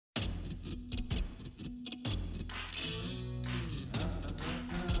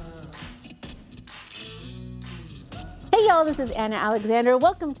Hey y'all, this is Anna Alexander.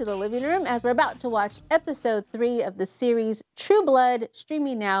 Welcome to the living room as we're about to watch episode 3 of the series True Blood,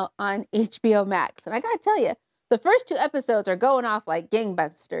 streaming now on HBO Max. And I gotta tell you, the first 2 episodes are going off like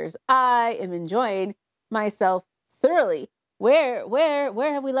gangbusters. I am enjoying myself thoroughly. Where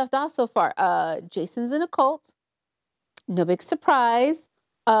have we left off so far? Jason's in a cult. No big surprise.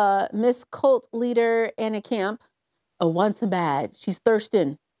 Miss Cult Leader Anna Camp wants him bad. She's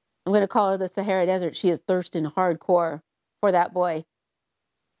thirsting. I'm going to call her the Sahara Desert. She is thirsting hardcore for that boy,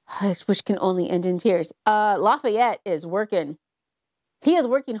 which can only end in tears. Lafayette is working. He is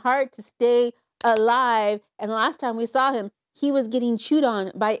working hard to stay alive. And the last time we saw him, he was getting chewed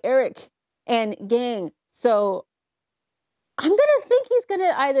on by Eric and gang. So I'm going to think he's going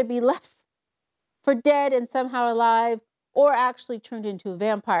to either be left for dead and somehow alive or actually turned into a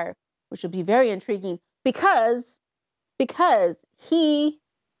vampire, which would be very intriguing because he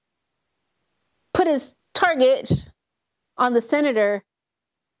put his target on the senator,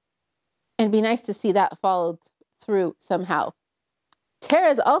 and it'd be nice to see that followed through somehow.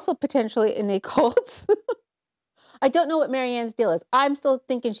 Tara's also potentially in a cult. I don't know what Marianne's deal is. I'm still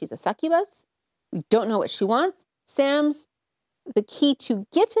thinking she's a succubus. We don't know what she wants. Sam's the key to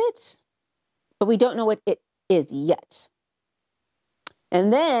get it, but we don't know what it is yet.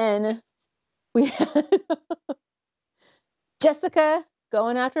 And then we had Jessica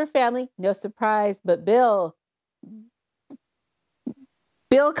going after her family. No surprise, but Bill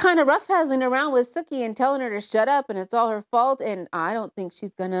kind of roughhousing around with Sookie and telling her to shut up and it's all her fault. And I don't think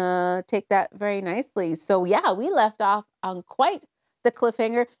she's going to take that very nicely. So yeah, we left off on quite the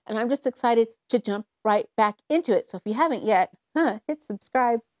cliffhanger and I'm just excited to jump right back into it. So if you haven't yet, hit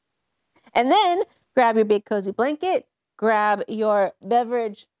subscribe. And then grab your big cozy blanket, grab your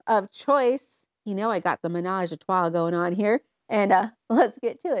beverage of choice. You know, I got the menage a trois going on here. And let's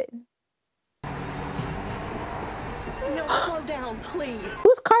get to it. No, slow down, please.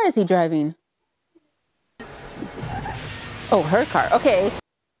 Whose car is he driving? Oh, her car. Okay.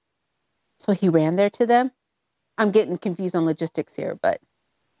 So he ran there to them? I'm getting confused on logistics here, but...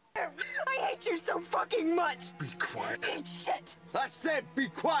 I hate you so fucking much. Be quiet. Eat shit. I said be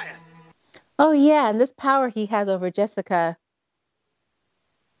quiet. Oh, yeah, and this power he has over Jessica,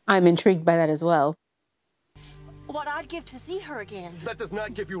 I'm intrigued by that as well. What I'd give to see her again. That does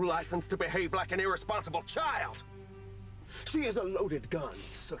not give you license to behave like an irresponsible child. She is a loaded gun,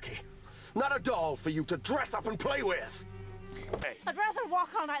 Sookie. Not a doll for you to dress up and play with. Hey. I'd rather walk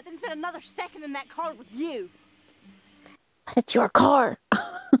all night than spend another second in that car with you. But it's your car.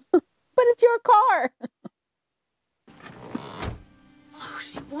 But it's your car. Oh,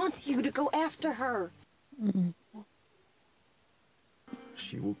 she wants you to go after her.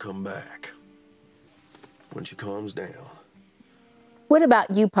 She will come back. When she calms down. What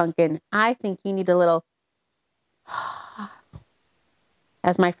about you, Pumpkin? I think you need a little,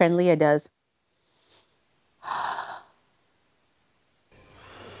 as my friend Leah does.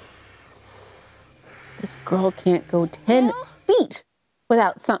 This girl can't go 10 feet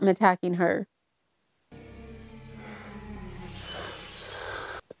without something attacking her.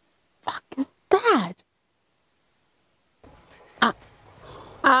 Fuck is that?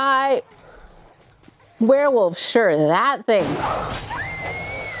 Werewolf, sure, that thing.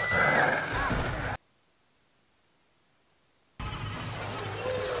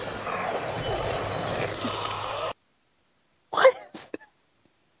 What is that?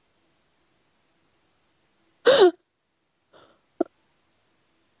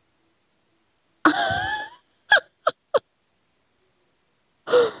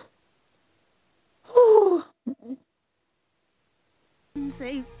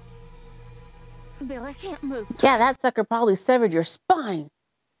 See? Bill, I can't move. Yeah, that sucker probably severed your spine.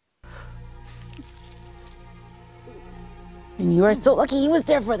 And you are so lucky he was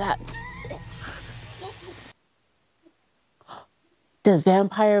there for that. Does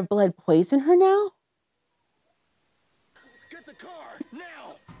vampire blood poison her now? Get the car,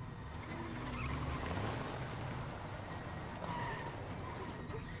 now!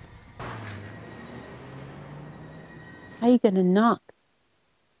 How are you gonna knock?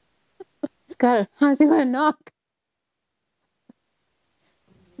 How's he gonna knock?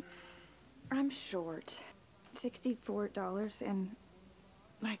 I'm short.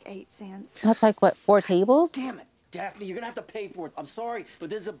 $64.08. That's like what, 4 tables? Damn it, Daphne, you're gonna have to pay for it. I'm sorry, but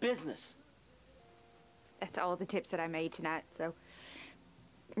this is a business. That's all the tips that I made tonight, so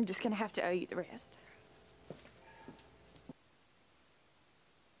I'm just gonna have to owe you the rest.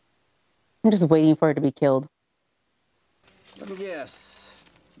 I'm just waiting for her to be killed. Let me guess.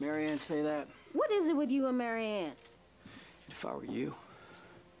 Marianne say that? What is it with you and Marianne? If I were you,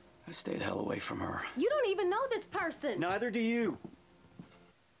 I stay the hell away from her. You don't even know this person. Neither do you.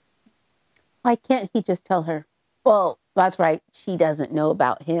 Why can't he just tell her? Well, that's right. She doesn't know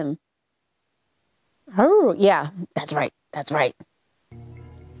about him. Oh, yeah, that's right. That's right.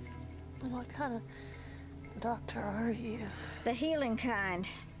 What kind of doctor are you? The healing kind.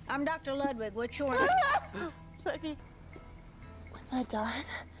 I'm Dr. Ludwig. What's your name? Peggy. Am I dying?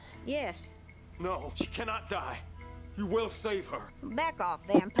 Yes. No, she cannot die. You will save her. Back off,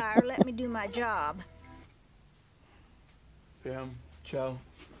 vampire. Let me do my job. Pam, Chow.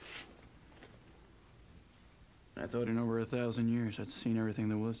 I thought in over 1,000 years I'd seen everything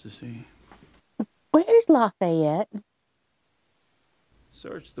there was to see. Where's Lafayette?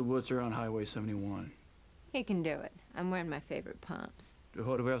 Search the woods around Highway 71. He can do it. I'm wearing my favorite pumps. Du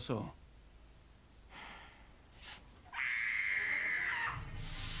har det vad jag sa.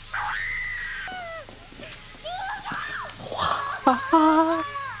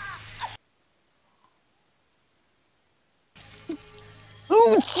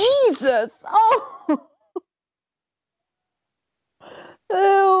 Oh, Jesus! Oh!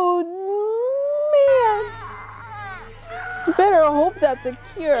 Oh, man! You better hope that's a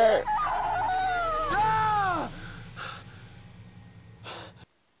cure.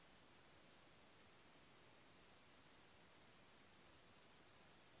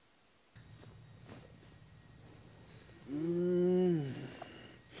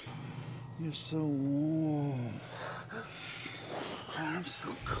 You're so warm. I'm so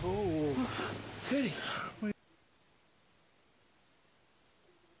cold. Eddie, wait.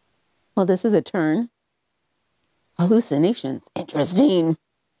 Well, this is a turn. Hallucinations. Interesting.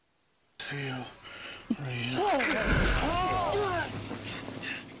 Feel real.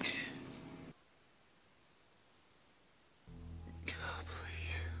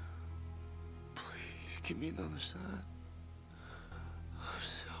 Please. Please, give me another shot. I'm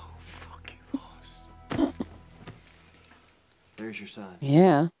so fucking lost. There's your sign.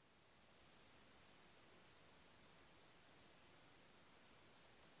 Yeah.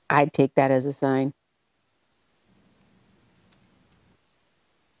 I'd take that as a sign.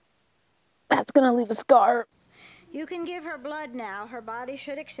 That's gonna leave a scar. You can give her blood now. Her body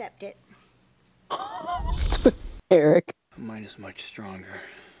should accept it. Eric. Mine is much stronger.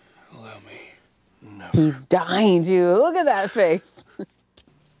 Allow me. Never. He's dying to. Look at that face.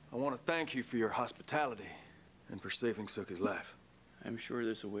 I want to thank you for your hospitality and for saving Suki's life. I'm sure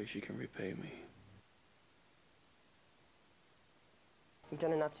there's a way she can repay me. You've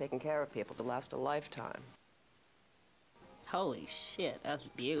done enough taking care of people to last a lifetime. Holy shit, that's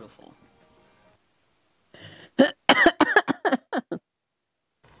beautiful. Is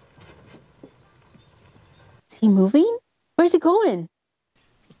he moving? Where's he going?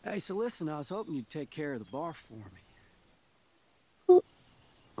 Hey, so listen, I was hoping you'd take care of the bar for me.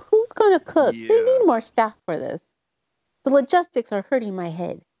 Who's gonna cook? Yeah. We need more staff for this. The logistics are hurting my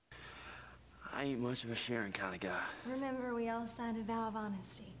head. I ain't much of a sharing kind of guy. Remember, we all signed a vow of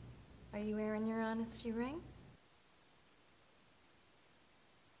honesty. Are you wearing your honesty ring?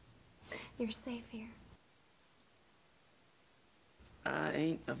 You're safe here. I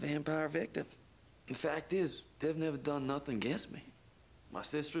ain't a vampire victim. The fact is, they've never done nothing against me. My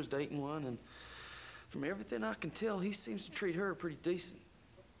sister's dating one, and from everything I can tell, he seems to treat her pretty decent.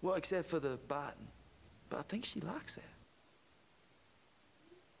 Well, except for the biting. But I think she likes that.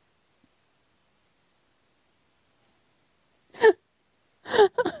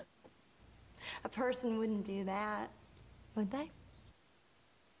 A person wouldn't do that, would they?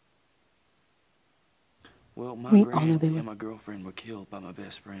 Well, my We all know granny they would. and my girlfriend were killed by my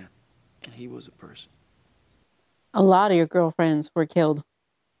best friend, and he was a person. A lot of your girlfriends were killed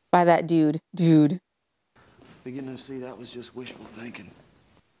by that dude. Beginning to see that was just wishful thinking.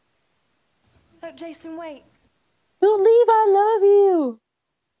 Oh, Jason, wait. Don't leave, I love you.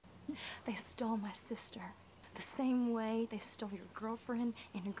 They stole my sister. The same way they stole your girlfriend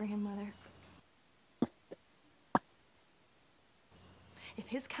and your grandmother. If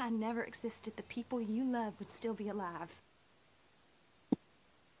his kind never existed, the people you love would still be alive.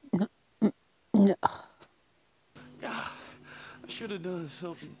 No. Yeah, I should have done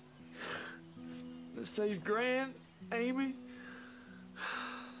something. That saved Gran, Amy.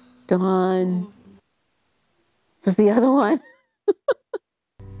 Dawn was the other one.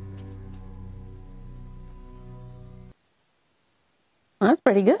 Well, that's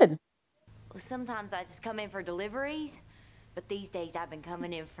pretty good. Well, sometimes I just come in for deliveries, but these days I've been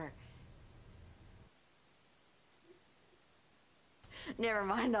coming in for... Never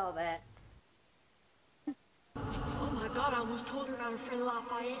mind all that. Oh my God, I almost told her about her friend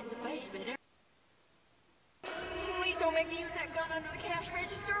Lafayette in the basement. Please don't make make me use that gun under the cash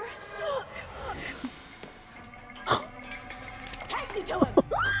register? Take me to him!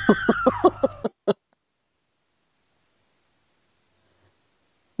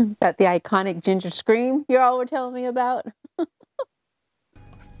 Is that the iconic ginger scream you all were telling me about?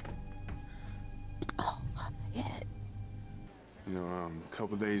 Oh, yeah. You know, a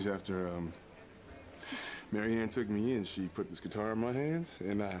couple days after Marianne took me in, she put this guitar in my hands,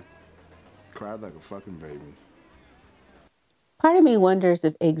 and I cried like a fucking baby. Part of me wonders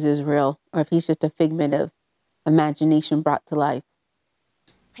if Eggs is real, or if he's just a figment of imagination brought to life.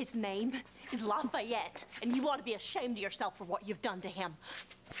 His name is Lafayette, and you ought to be ashamed of yourself for what you've done to him.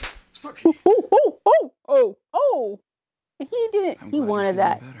 Oh! He didn't. He wanted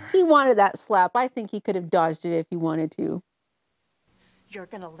that. He wanted that slap. I think he could have dodged it if he wanted to. You're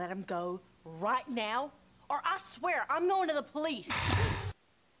gonna let him go right now, or I swear I'm going to the police.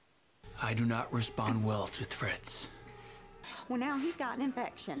 I do not respond well to threats. Well, now he's got an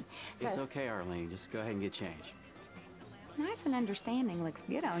infection. So It's okay, Arlene. Just go ahead and get change. nice and understanding looks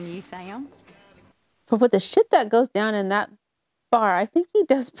good on you, Sam. For what the shit that goes down in that bar, I think he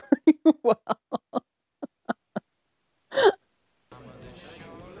does pretty well.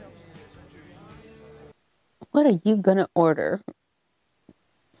 What are you gonna order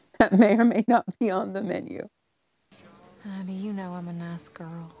that may or may not be on the menu? How do you know I'm a nice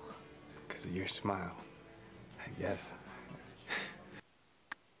girl? Because of your smile, I guess.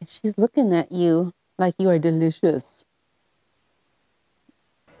 And she's looking at you like you are delicious.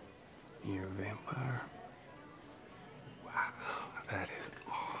 You're a vampire? Wow, that is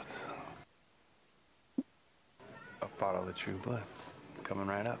awesome. A bottle of True Blood. Coming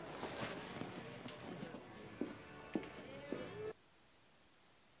right up.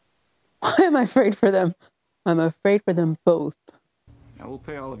 Why am I afraid for them? I'm afraid for them both. I will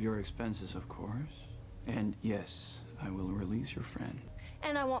pay all of your expenses, of course. And yes, I will release your friend.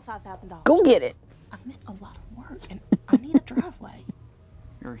 And I want $5,000. Go get it. I've missed a lot of work, and I need a driveway.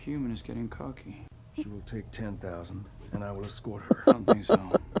 Your human is getting cocky. She will take 10,000, and I will escort her. I don't think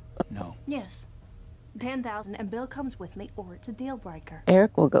so. No. Yes. 10,000, and Bill comes with me, or it's a deal breaker.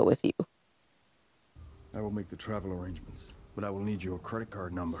 Eric will go with you. I will make the travel arrangements, but I will need your credit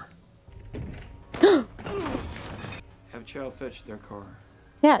card number. Have Chow fetch their car.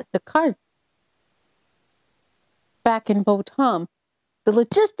 Yeah, the car's back in Botom. The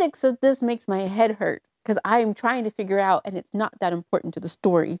logistics of this makes my head hurt because I'm trying to figure out, and it's not that important to the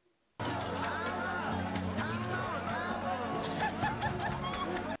story.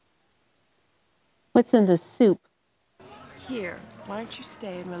 What's in the soup? Here, why don't you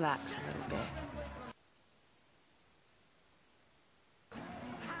stay and relax a little bit?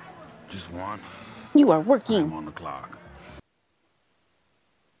 Just one. You are working. I'm on the clock.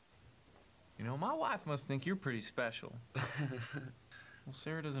 You know, my wife must think you're pretty special. Well,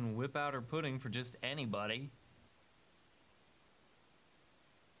 Sarah doesn't whip out her pudding for just anybody.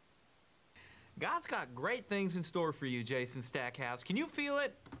 God's got great things in store for you, Jason Stackhouse. Can you feel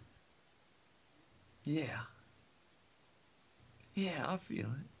it? Yeah. Yeah, I feel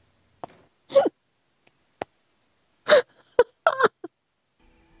it.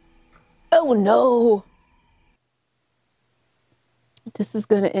 Oh no. This is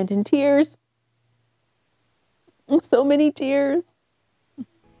going to end in tears. So many tears.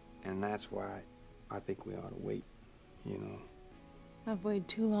 And that's why I think we ought to wait, you know. I've waited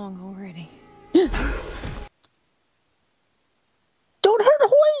too long already. Don't hurt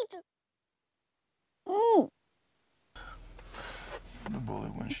Hoyt! The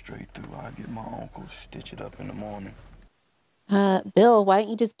bullet went straight through. I'll get my uncle to stitch it up in the morning. Bill, why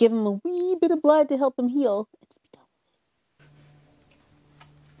don't you just give him a wee bit of blood to help him heal?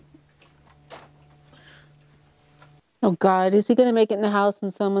 Oh God, is he going to make it in the house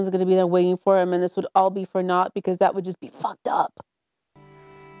and someone's going to be there waiting for him and this would all be for naught because that would just be fucked up.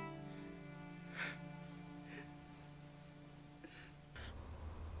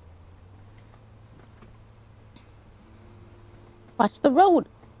 Watch the road.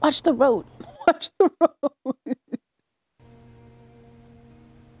 Watch the road. Watch the road.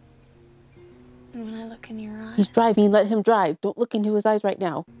 When I look in your eyes, He's driving. Let him drive. Don't look into his eyes right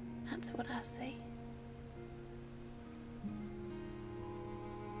now. that's what I see.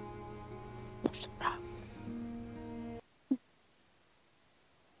 Watch the road.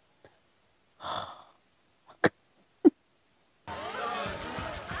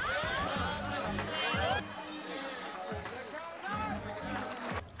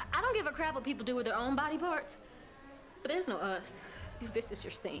 I don't give a crap what people do with their own body parts, but there's no us if this is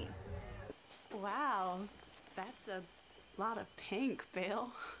your scene. Wow, that's a lot of pink,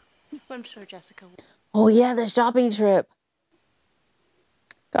 Bill. I'm sure Jessica will. Oh yeah, the shopping trip.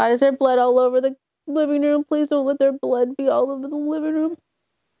 God, is there blood all over the living room? Please don't let their blood be all over the living room.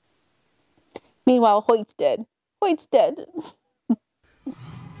 Meanwhile, Hoyt's dead. Hoyt's dead.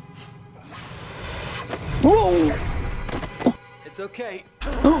 Whoa! It's okay.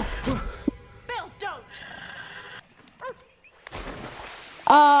 Bill, don't!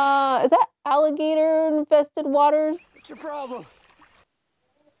 Is that alligator-infested waters? What's your problem?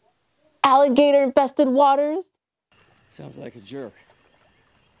 Alligator-infested waters? Sounds like a jerk.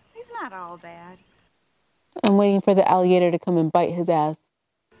 He's not all bad. I'm waiting for the alligator to come and bite his ass.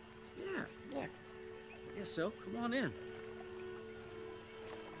 Yeah. I guess so. Come on in.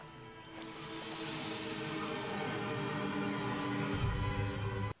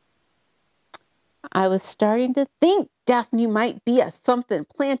 I was starting to think Daphne might be a something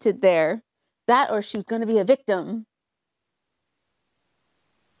planted there. That or she's going to be a victim.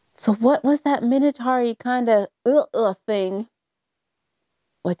 So what was that Minotaur-y kind of thing?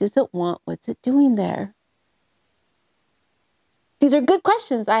 What does it want? What's it doing there? These are good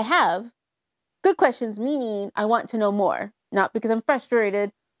questions I have. Good questions meaning I want to know more. Not because I'm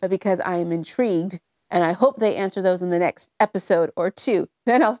frustrated, but because I am intrigued. And I hope they answer those in the next episode or two.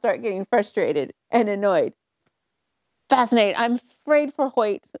 Then I'll start getting frustrated and annoyed. Fascinating. I'm afraid for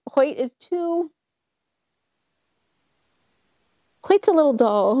Hoyt. Hoyt is too... Hoyt's a little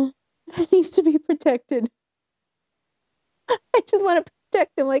doll that needs to be protected. I just want to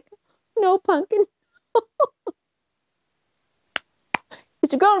protect him like, no, Pumpkin.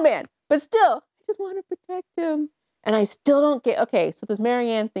 He's a grown man, but still, I just want to protect him. And I still don't get, okay, so this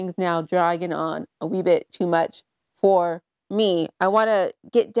Marianne thing's now dragging on a wee bit too much for me. I want to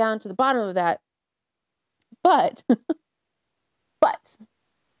get down to the bottom of that. But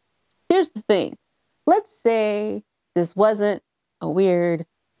here's the thing. Let's say this wasn't a weird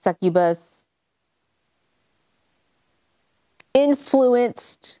succubus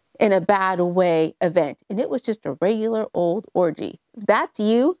influenced in a bad way event. And it was just a regular old orgy. If that's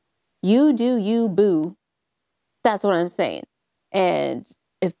you, you do you, boo. That's what I'm saying. And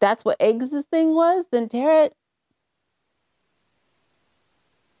if that's what Eggs' thing was, then Tara,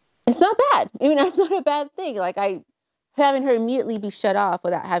 it's not bad. I mean, that's not a bad thing. Like, having her immediately be shut off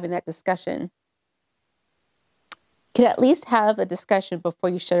without having that discussion. You can at least have a discussion before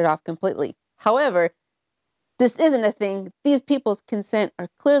you shut it off completely. However, this isn't a thing. These people's consent are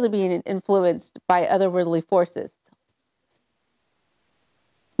clearly being influenced by otherworldly forces. So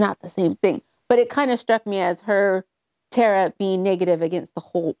it's not the same thing. But it kind of struck me as her, Tara, being negative against the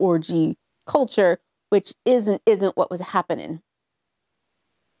whole orgy culture, which isn't what was happening.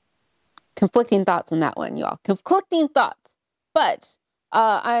 Conflicting thoughts on that one, y'all. Conflicting thoughts. But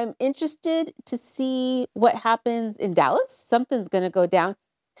I'm interested to see what happens in Dallas. Something's going to go down.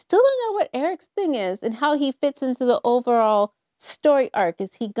 Still don't know what Eric's thing is and how he fits into the overall story arc.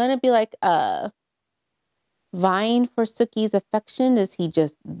 Is he going to be like vying for Sookie's affection? Is he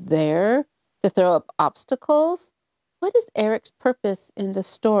just there to throw up obstacles? What is Eric's purpose in the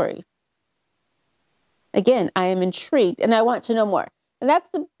story? Again, I am intrigued and I want to know more. And that's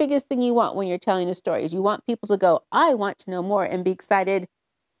the biggest thing you want when you're telling a story is you want people to go, I want to know more and be excited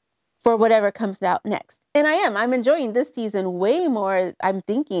for whatever comes out next. And I am. I'm enjoying this season way more. I'm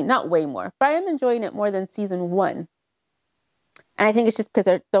thinking, not way more, but I am enjoying it more than season 1. And I think it's just because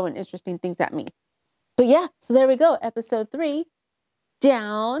they're throwing interesting things at me. But yeah, so there we go. Episode 3,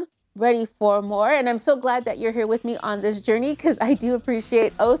 down, ready for more. And I'm so glad that you're here with me on this journey because I do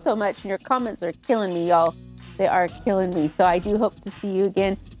appreciate so much. And your comments are killing me, y'all. They are killing me. So I do hope to see you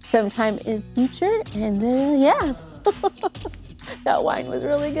again sometime in future. And yes, that wine was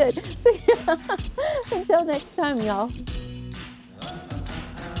really good. So yeah, until next time, y'all.